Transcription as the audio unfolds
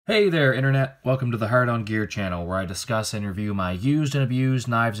Hey there, Internet! Welcome to the Hard On Gear channel, where I discuss and review my used and abused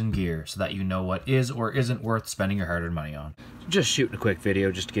knives and gear, so that you know what is or isn't worth spending your hard-earned money on. Just shooting a quick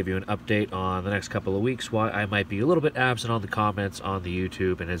video just to give you an update on the next couple of weeks, why I might be a little bit absent on the comments on the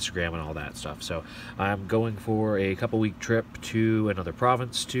YouTube and Instagram and all that stuff. So I'm going for a couple-week trip to another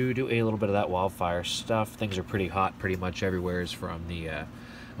province to do a little bit of that wildfire stuff. Things are pretty hot pretty much everywhere from the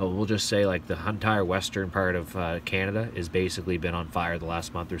we'll just say like the entire western part of Canada has basically been on fire the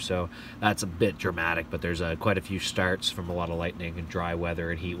last month or so. That's a bit dramatic, but there's quite a few starts from a lot of lightning and dry weather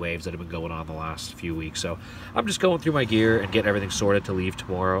and heat waves that have been going on the last few weeks. So I'm just going through my gear and getting everything sorted to leave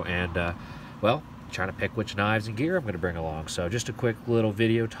tomorrow, and well, trying to pick which knives and gear I'm going to bring along. So just a quick little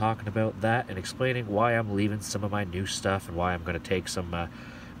video talking about that and explaining why I'm leaving some of my new stuff and why I'm going to take some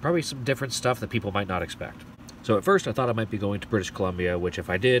probably some different stuff that people might not expect. So at first I thought I might be going to British Columbia, which if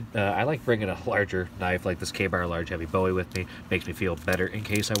I did, I like bringing a larger knife like this K-Bar large heavy Bowie with me. Makes me feel better in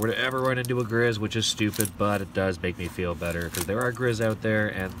case I were to ever run into a grizz, which is stupid, but it does make me feel better because there are grizz out there,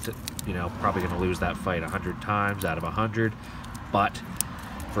 and you know, probably going to lose that fight 100 times out of 100, but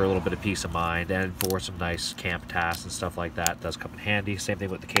for a little bit of peace of mind and for some nice camp tasks and stuff like that, does come in handy. Same thing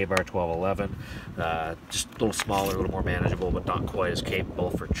with the K-Bar 1211, just a little smaller, a little more manageable, but not quite as capable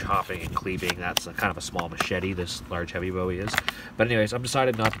for chopping and cleaving. That's kind of a small machete, this large heavy Bowie is. But anyways, I'm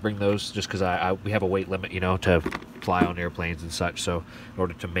decided not to bring those just because we have a weight limit, you know, to fly on airplanes and such. So in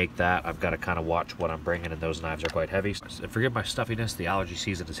order to make that, I've got to kind of watch what I'm bringing, and those knives are quite heavy. Forgive my stuffiness, the allergy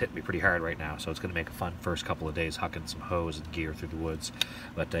season is hitting me pretty hard right now, so it's going to make a fun first couple of days hucking some hose and gear through the woods.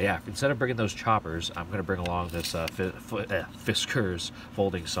 But yeah, instead of bringing those choppers, I'm going to bring along this Fiskars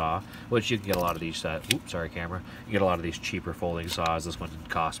folding saw, which you can get a lot of these, oops, sorry camera, you get a lot of these cheaper folding saws. This one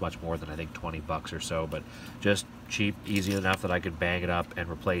didn't cost much more than I think 20 bucks or so, but just cheap, easy enough that I could bang it up and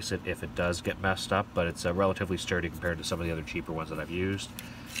replace it if it does get messed up, but it's relatively sturdy compared to some of the other cheaper ones that I've used.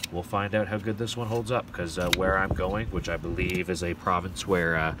 We'll find out how good this one holds up, because where I'm going, which I believe is a province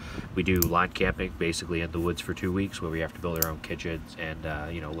where we do line camping basically in the woods for 2 weeks, where we have to build our own kitchens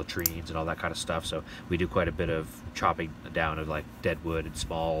and you know, latrines and all that kind of stuff. So we do quite a bit of chopping down of like dead wood and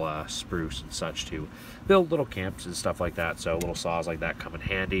small spruce and such to build little camps and stuff like that. So little saws like that come in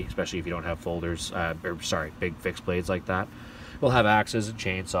handy, especially if you don't have folders, or sorry, big fixed blades like that. We'll have axes and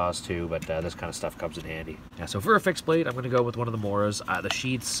chainsaws too, but this kind of stuff comes in handy. Yeah, so for a fixed blade, I'm going to go with one of the Moras. The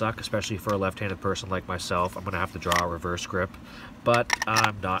sheaths suck, especially for a left-handed person like myself. I'm going to have to draw a reverse grip, but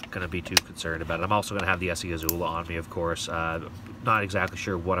I'm not going to be too concerned about it. I'm also going to have the Essie Azula on me, of course. Not exactly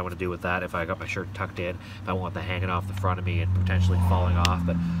sure what I'm going to do with that, if I got my shirt tucked in, if I want that hanging off the front of me and potentially falling off,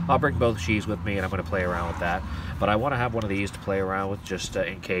 but I'll bring both sheaths with me and I'm going to play around with that. But I want to have one of these to play around with just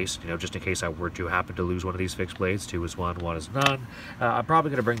in case, you know, just in case I were to happen to lose one of these fixed blades. 2 is 1, 1 is none. I'm probably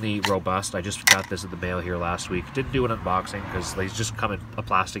going to bring the Robust. I just got this in the mail here last week. Didn't do an unboxing because they just come in a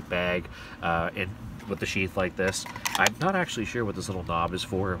plastic bag with the sheath like this. I'm not actually sure what this little knob is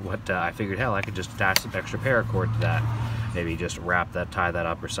for. What I figured, hell, I could just attach some extra paracord to that. Maybe just wrap that, tie that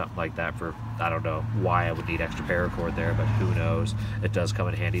up or something like that for, I don't know why I would need extra paracord there, but who knows. It does come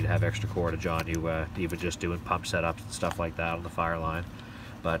in handy to have extra cordage on you, even just doing pump setups and stuff like that on the fire line.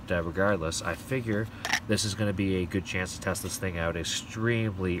 But regardless, I figure this is going to be a good chance to test this thing out.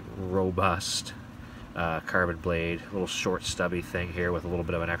 Extremely robust carbon blade, a little short stubby thing here with a little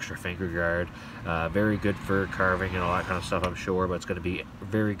bit of an extra finger guard. Very good for carving and all that kind of stuff, I'm sure, but it's going to be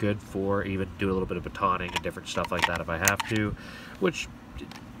very good for even do a little bit of batoning and different stuff like that if I have to, which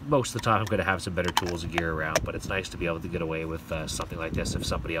most of the time I'm going to have some better tools and gear around, but it's nice to be able to get away with something like this if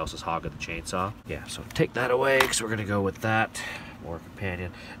somebody else is hogging the chainsaw. Yeah, so take that away because we're going to go with that. More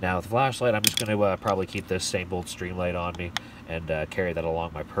companion. Now with the flashlight, I'm just going to probably keep this same bolt Streamlight on me and carry that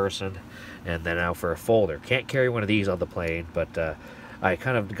along my person. And then now for a folder. Can't carry one of these on the plane, but I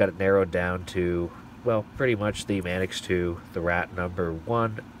kind of got it narrowed down to, well, pretty much the Mannix 2, the Rat number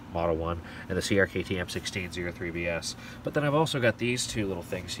 1, Model 1, and the CRKT M1603BS. But then I've also got these two little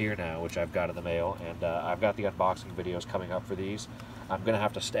things here now, which I've got in the mail, and I've got the unboxing videos coming up for these. I'm going to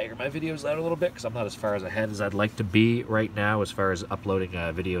have to stagger my videos out a little bit because I'm not as far as ahead as I'd like to be right now as far as uploading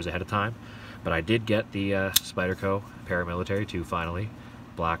videos ahead of time. But I did get the Spyderco Paramilitary 2 finally.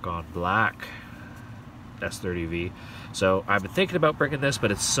 Black on black. S30V. So I've been thinking about bringing this,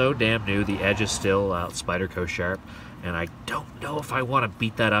 but it's so damn new. The edge is still Spyderco sharp, and I don't know if I want to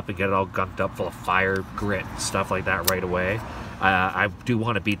beat that up and get it all gunked up full of fire, grit, stuff like that right away. I do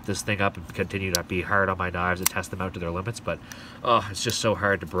want to beat this thing up and continue to be hard on my knives and test them out to their limits, but oh, it's just so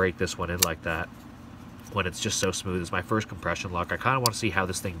hard to break this one in like that. when it's just so smooth. It's my first compression lock. I kind of want to see how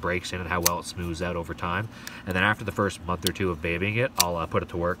this thing breaks in and how well it smooths out over time. And then after the first month or two of babying it, I'll put it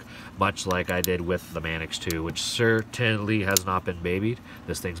to work, much like I did with the Mannix 2, which certainly has not been babied.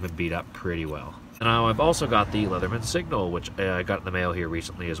 This thing's been beat up pretty well. Now I've also got the Leatherman Signal, which I got in the mail here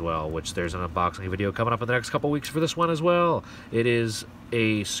recently as well, which there's an unboxing video coming up in the next couple weeks for this one as well. It is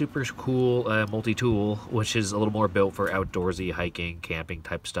a super cool multi-tool, which is a little more built for outdoorsy hiking, camping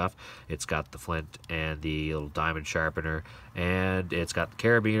type stuff. It's got the flint and the little diamond sharpener, and it's got the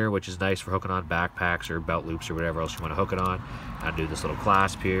carabiner, which is nice for hooking on backpacks or belt loops or whatever else you want to hook it on. Undo this little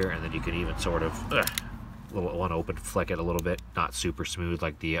clasp here, and then you can even sort of one open, flick it a little bit. Not super smooth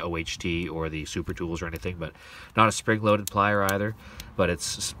like the OHT or the Super Tools or anything, but not a spring-loaded plier either. But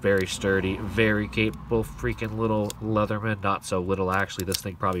it's very sturdy, very capable, freaking little Leatherman. Not so little, actually. This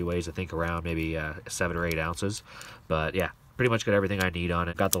thing probably weighs, I think, around maybe 7 or 8 ounces. But yeah, pretty much got everything I need on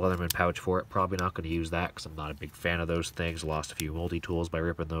it. Got the Leatherman pouch for it. Probably not going to use that because I'm not a big fan of those things. Lost a few multi-tools by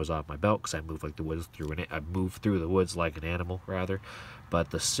ripping those off my belt because I moved like the woods I moved through the woods like an animal, rather. But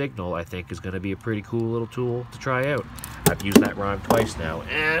the Signal, I think, is going to be a pretty cool little tool to try out. I've used that rhyme twice now,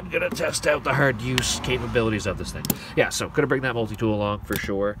 and going to test out the hard use capabilities of this thing. Yeah, so going to bring that multi-tool along for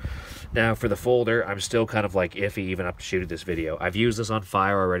sure. Now, for the folder, I'm still kind of like iffy even up to shooting this video. I've used this on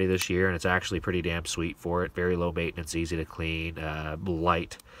fire already this year, and it's actually pretty damn sweet for it. Very low maintenance, easy to clean,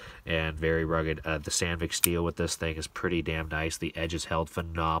 light, and very rugged. The Sandvik steel with this thing is pretty damn nice. The edge is held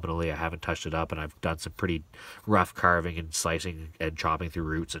phenomenally. I haven't touched it up, and I've done some pretty rough carving and slicing and chopping through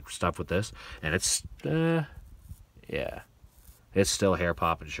roots and stuff with this. And it's, yeah, it's still hair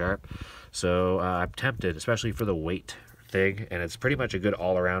popping sharp. So I'm tempted, especially for the weight thing, and it's pretty much a good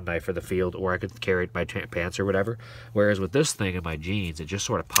all-around knife for the field, or I could carry it in my pants or whatever. Whereas with this thing in my jeans, it just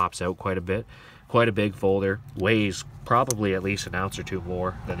sort of pops out quite a bit. Quite a big folder, weighs probably at least an ounce or two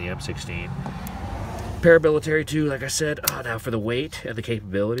more than the M16. Paramilitary too, like I said. Now for the weight and the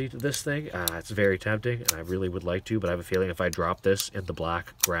capability of this thing, it's very tempting, and I really would like to, but I have a feeling if I drop this in the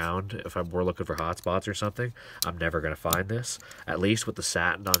black ground, if we're looking for hot spots or something, I'm never going to find this. At least with the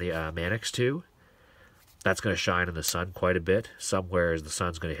satin on the Mannix 2, that's going to shine in the sun quite a bit. Somewhere the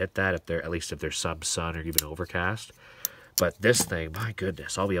sun's going to hit that, at least if there's some sun or even overcast. But this thing, my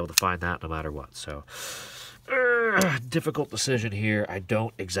goodness, I'll be able to find that no matter what. So, difficult decision here. I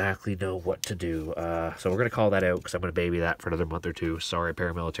don't exactly know what to do. So we're going to call that out because I'm going to baby that for another month or two. Sorry,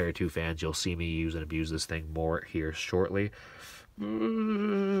 Paramilitary 2 fans. You'll see me use and abuse this thing more here shortly.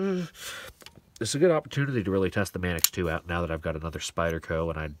 This is a good opportunity to really test the Mannix 2 out now that I've got another Spyderco,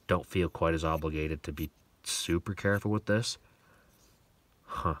 and I don't feel quite as obligated to be super careful with this.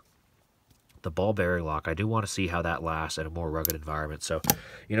 The ball bearing lock, I do want to see how that lasts in a more rugged environment. So,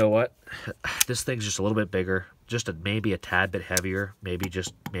 you know what? This thing's just a little bit bigger, maybe a tad bit heavier, maybe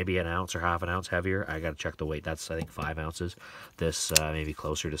an ounce or half an ounce heavier. I got to check the weight. That's, I think, 5 ounces. This maybe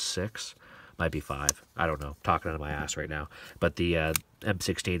closer to 6. Might be 5. I don't know. Talking out of my ass right now. But the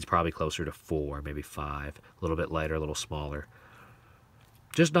M16 is probably closer to 4, maybe 5. A little bit lighter, a little smaller.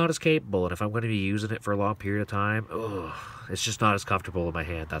 Just not as capable, and if I'm going to be using it for a long period of time, it's just not as comfortable in my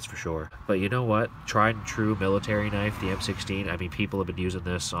hand, that's for sure. But you know what? Tried and true military knife, the M16. I mean, people have been using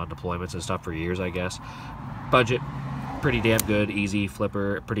this on deployments and stuff for years, I guess. Budget, pretty damn good, easy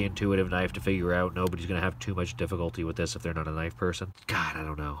flipper, pretty intuitive knife to figure out. Nobody's going to have too much difficulty with this if they're not a knife person. God, I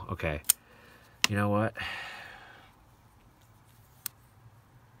don't know. Okay. You know what?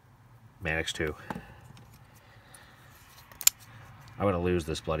 Mannix 2. I'm going to lose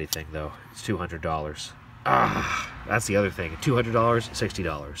this bloody thing, though. It's $200. That's the other thing. $200,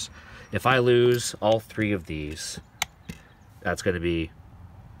 $60. If I lose all 3 of these, that's going to be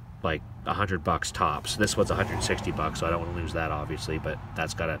like $100 tops. This one's $160, so I don't want to lose that, obviously, but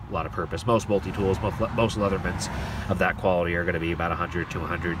that's got a lot of purpose. Most multi-tools, most Leathermans of that quality are going to be about $100 to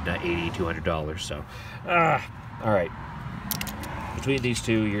 $180, $200. So, all right. Between these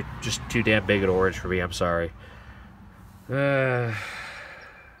two, you're just too damn big at orange for me. I'm sorry.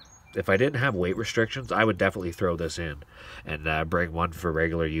 If I didn't have weight restrictions, I would definitely throw this in and bring one for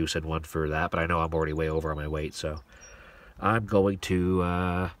regular use and one for that, but I know I'm already way over on my weight, so I'm going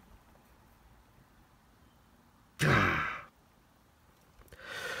to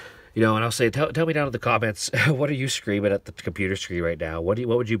you know, and I'll say, tell me down in the comments, what are you screaming at the computer screen right now? What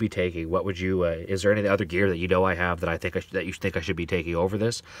would you be taking? What would you, is there any other gear that you know I have that that you think I should be taking over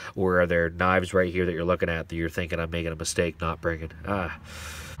this? Or are there knives right here that you're looking at that you're thinking I'm making a mistake not bringing?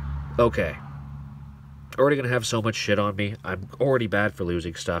 Okay. Already going to have so much shit on me. I'm already bad for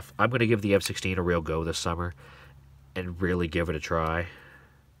losing stuff. I'm going to give the M16 a real go this summer and really give it a try.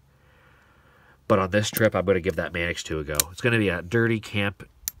 But on this trip, I'm going to give that Mannix 2 a go. It's going to be a dirty camp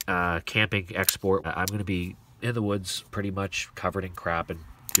camping export. I'm going to be in the woods pretty much covered in crap and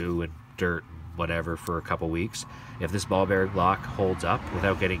goo and dirt and whatever for a couple weeks. If this ball bearing lock holds up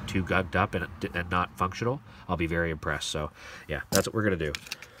without getting too gugged up and not functional, I'll be very impressed. So yeah, that's what we're going to do.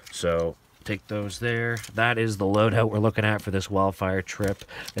 So take those there. That is the loadout we're looking at for this Wildfire trip.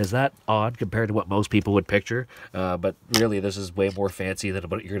 Is that odd compared to what most people would picture? But really, this is way more fancy than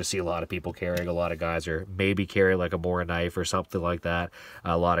what you're going to see a lot of people carrying. A lot of guys are maybe carrying like a Mora knife or something like that.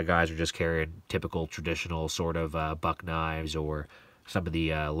 A lot of guys are just carrying typical traditional sort of buck knives or some of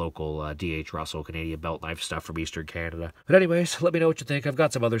the local D.H. Russell Canadian belt knife stuff from Eastern Canada. But anyways, let me know what you think. I've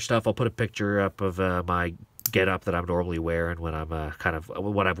got some other stuff. I'll put a picture up of my get up that I'm normally wearing when I'm kind of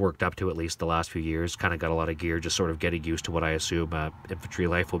what I've worked up to at least the last few years. Kind of got a lot of gear, just sort of getting used to what I assume infantry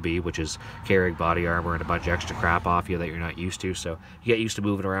life will be, which is carrying body armor and a bunch of extra crap off you that you're not used to. So you get used to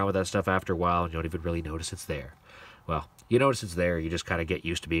moving around with that stuff after a while and you don't even really notice it's there. Well, you notice it's there, you just kind of get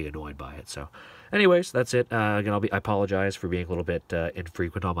used to being annoyed by it. So anyways, that's it. Again, I apologize for being a little bit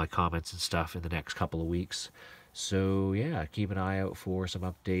infrequent on my comments and stuff in the next couple of weeks. So yeah, keep an eye out for some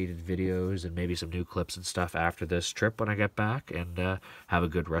updated videos and maybe some new clips and stuff after this trip when I get back. And have a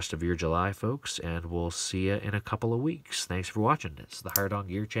good rest of your July, folks, and we'll see you in a couple of weeks. Thanks for watching. It's the Hard On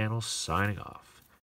Gear channel signing off.